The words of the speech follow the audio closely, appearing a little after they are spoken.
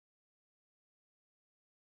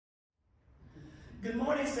Good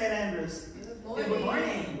morning, St. Andrews. Good morning. Good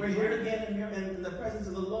morning. We're here again in the presence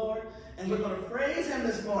of the Lord, and we're going to praise Him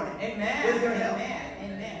this morning. Amen. With your help. Amen.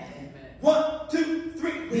 Amen. 1, 2,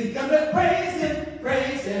 3. We come to praise Him,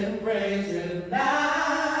 praise Him, praise Him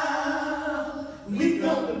now. We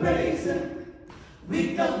come to praise Him.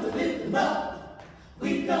 We come to lift Him up.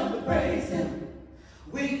 We come to praise Him.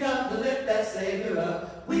 We come to lift that Savior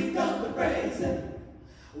up. We come to praise Him.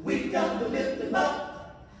 We come to lift Him up.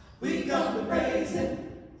 We come to praise Him.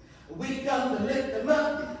 We come to lift Him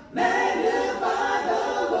up. Magnify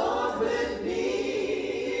the Lord with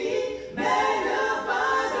me.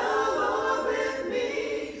 Magnify the Lord with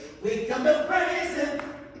me. We come to praise Him.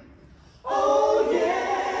 Oh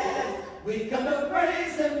yeah. We come to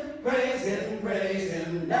praise Him, praise Him, praise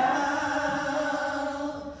Him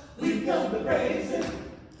now. We come to praise Him.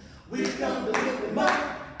 We come to lift Him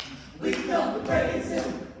up. We come to praise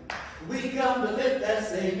Him. We come to lift that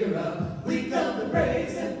Savior up. We come to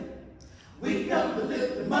praise Him. We come to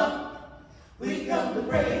lift Him up. We come to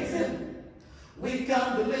praise Him. We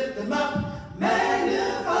come to lift Him up.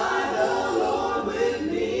 Magnify the Lord with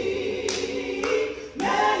me.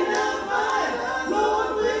 Magnify the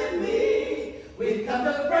Lord with me. We come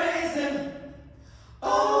to praise Him.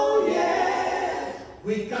 Oh yeah.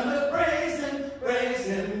 We come to praise Him, praise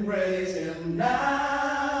Him, praise Him now.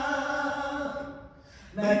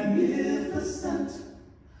 Magnificent,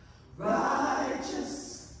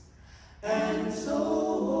 righteous, and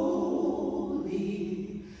so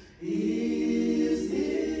holy is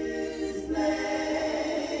His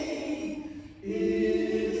name,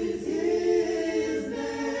 is His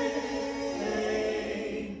name.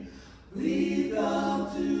 We've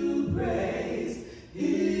come to praise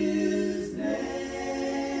His name.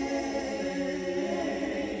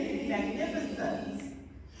 Magnificent,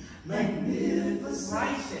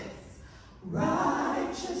 magnificent,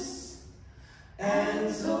 righteous,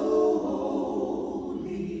 and so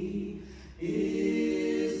holy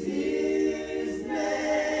is His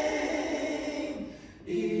name,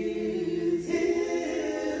 is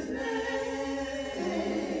His name.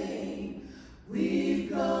 We've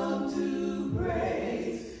come to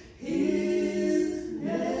praise His name.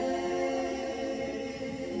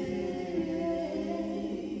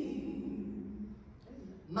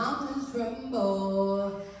 Mountains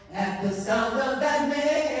tremble at the sound of that name.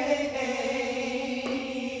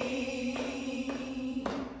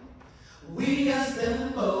 We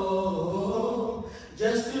assemble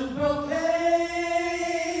just to proclaim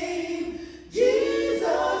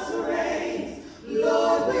Jesus reigns.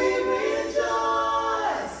 Lord, we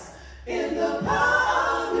rejoice in the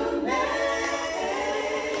power of your name.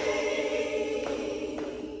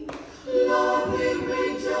 Lord, we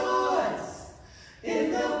rejoice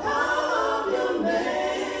in the power of your name.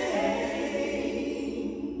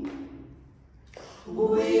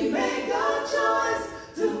 We make a choice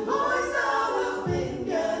to voice our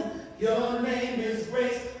opinion. Your name is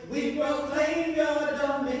grace. We proclaim your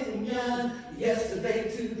dominion. Yesterday,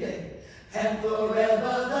 today, and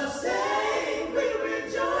forever the same. We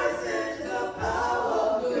rejoice in the power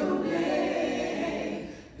of your name.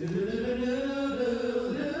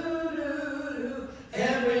 Do-do-do-do-do-do-do-do.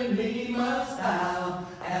 Every knee must bow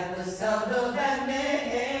at the sound of that name.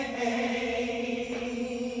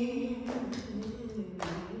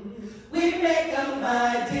 We make a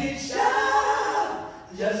mighty shout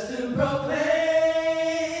just to proclaim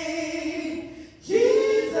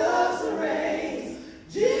Jesus reigns,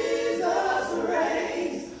 Jesus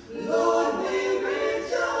reigns. Lord, we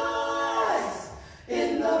rejoice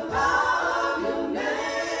in the power of your name.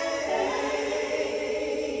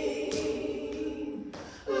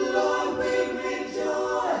 Lord, we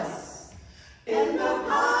rejoice in the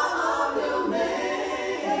power of your name.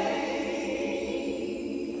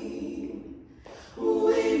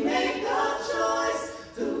 We make a choice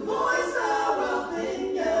to voice our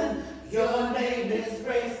opinion. Your name is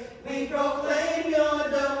grace. We proclaim your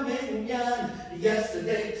dominion.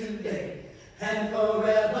 Yesterday, today, and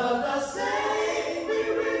forever the same. We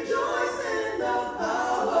rejoice in the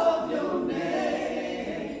power of your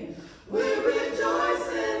name. We rejoice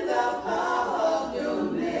in the power of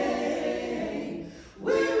your name.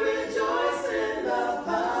 We rejoice in the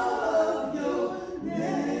power of your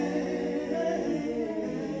name.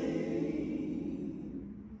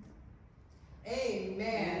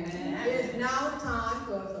 Amen. It is now time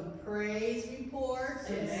for some praise reports.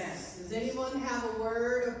 Yes. Does anyone have a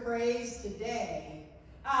word of praise today?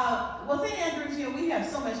 Well, St. Andrews, we have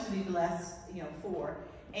so much to be blessed, for.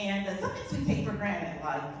 And some things we take for granted,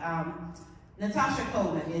 like Natasha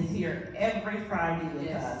Coleman is here every Friday with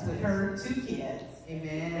us, with her 2 kids.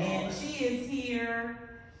 Amen. And she is here,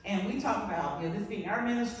 And we talk about, this being our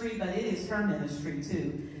ministry, but it is her ministry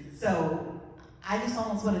too. So I just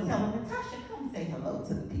almost want to tell her, Natasha, come say hello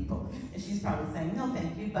to the people. And she's probably saying, no,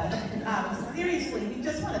 thank you. But seriously, we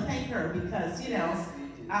just want to thank her because,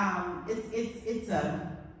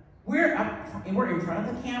 we're in front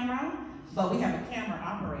of the camera, but we have a camera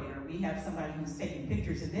operator. We have somebody who's taking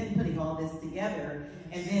pictures and then putting all this together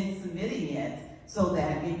and then submitting it so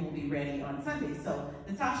that it will be ready on Sunday. So,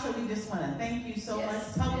 Natasha, we just want to thank you so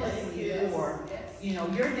much publicly for,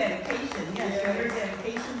 your dedication. Yes, for your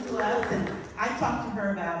dedication to us. And I talked to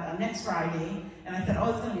her about next Friday, and I said,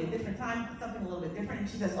 it's going to be a different time, something a little bit different. And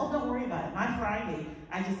she says, don't worry about it. My Friday,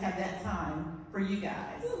 I just have that time for you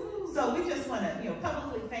guys. So we just want to,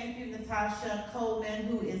 publicly thank you, Natasha Coleman,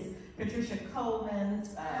 who is Patricia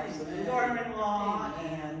Coleman's daughter-in-law,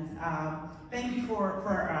 and thank you for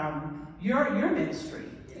your ministry.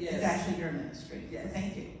 Yes. It's actually your ministry. Yes. So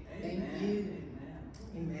thank you. Thank you.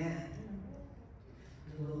 Amen.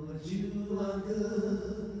 Lord, you are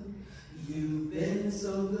good. You've been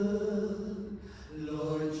so good.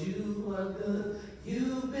 Lord, you are good.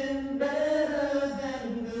 You've been better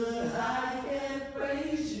than good. I can't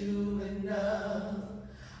praise you enough.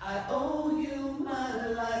 I owe you my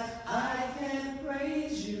life. I can't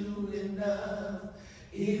praise you enough.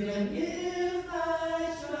 Even if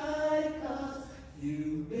I try, 'cause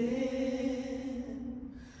you've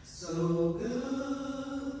been so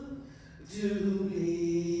good to me.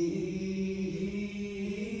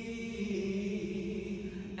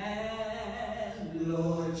 And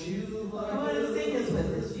Lord, you are good. Sing this with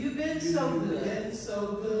us. You've been so good. You've been so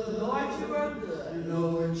good. Lord, you are good.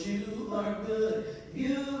 Lord, you are good.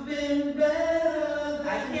 You've been better than I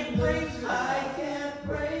can't praise you. I can't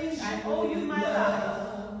praise you. I owe you my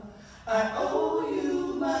life. I owe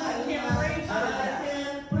you my life. I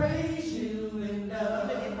can't praise you enough. I can't praise you enough.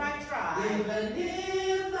 Even if I try. Even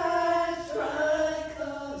if I try,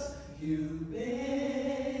 'cause you've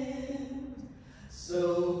been so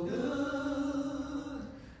good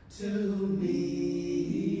to me.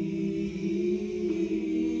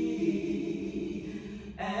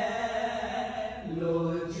 And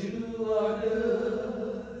Lord, you are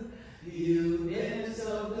good. You've been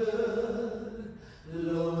so good.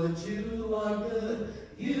 Lord, you are good.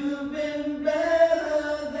 You've been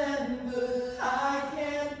better than good. I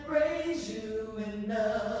can't praise you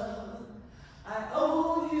enough. I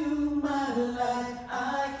owe you my life.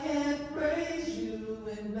 I can't praise you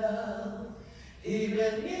enough.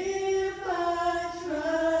 Even if I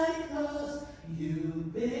try, 'cause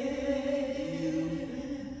you've been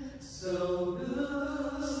so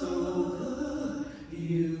good, so good.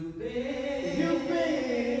 You've been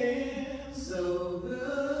so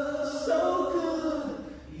good, so good.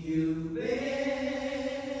 You've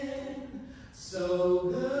been so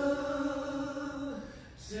good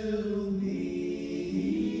to me.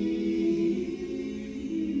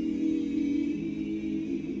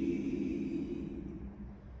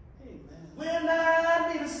 When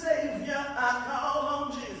I need a Savior, I call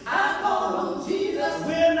on Jesus. I call on Jesus.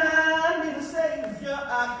 When I need a Savior,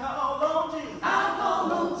 I call on Jesus. I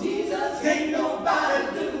call on Jesus. Can't nobody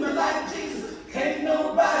do me like Jesus. Can't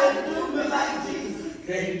nobody do me like Jesus.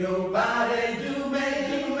 Can't nobody do me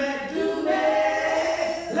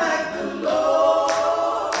like the Lord.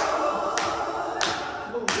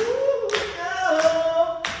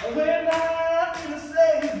 When I need a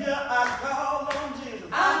Savior, I call on Jesus.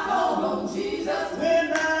 I call on Jesus. When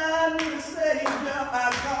I need a Savior,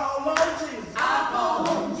 I call on Jesus. I call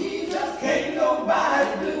on Jesus. Can't nobody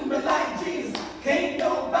do me like Jesus. Can't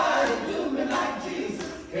nobody do me like Jesus.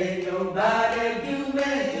 Can't nobody do me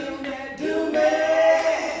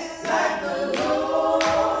like the Lord.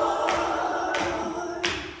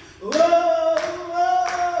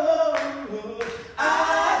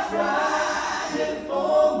 I tried it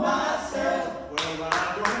for myself. Well,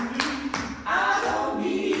 I don't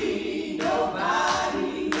need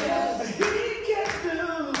nobody else.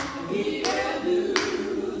 He can do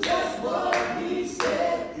just what he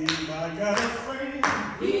said. If I got a friend,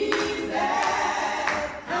 he's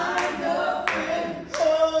that kind of friend.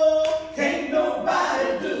 Oh, can't nobody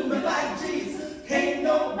do me like Jesus. Can't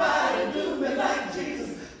nobody do me like Jesus.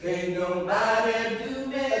 Can't nobody do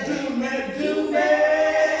me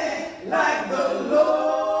like the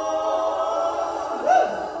Lord.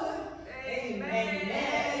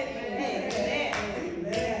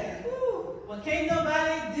 Amen. Well, can't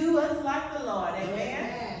nobody do us like the Lord. Amen.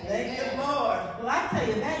 Thank you, Lord. Well, I tell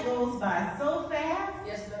you, that goes by so fast.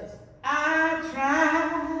 Yes, it does. I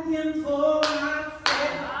tried him for myself.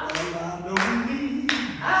 Well,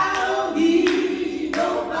 I don't need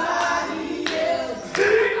nobody else.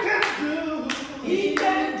 He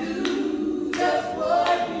can do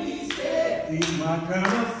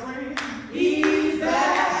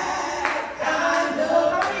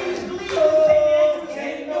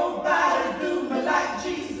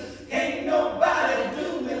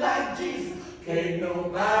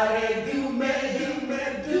nobody do me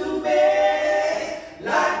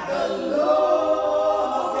like the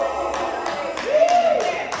Lord.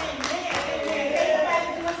 Amen.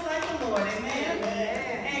 Everybody do us like the Lord. Amen.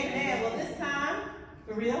 Amen. Well, this time,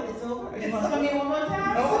 for real, it's over. Or you want to come in one more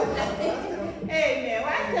time? Amen.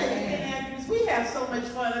 Well, I tell you, St. Andrews, we have so much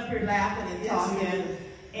fun up here laughing and talking.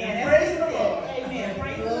 And praise the Lord. Amen.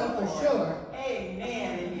 Praise the Lord, Lord. for sure.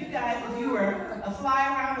 Amen. And you guys, if you were a fly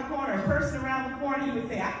around the corner, a person around the corner, you would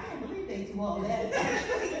say, I can't believe they do all that.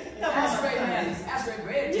 That's great, man. That's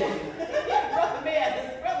great. Yeah. Brother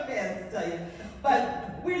man, to tell you.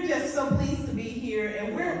 But we're just so pleased to be here,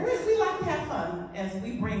 and we like to have fun as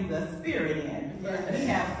we bring the Spirit in. We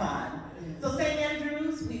have fun. So St.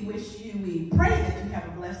 Andrews, we pray that you have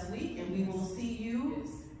a blessed week, and we will see you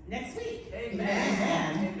next week. Amen.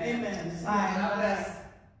 Amen. Amen. Bye. God bless.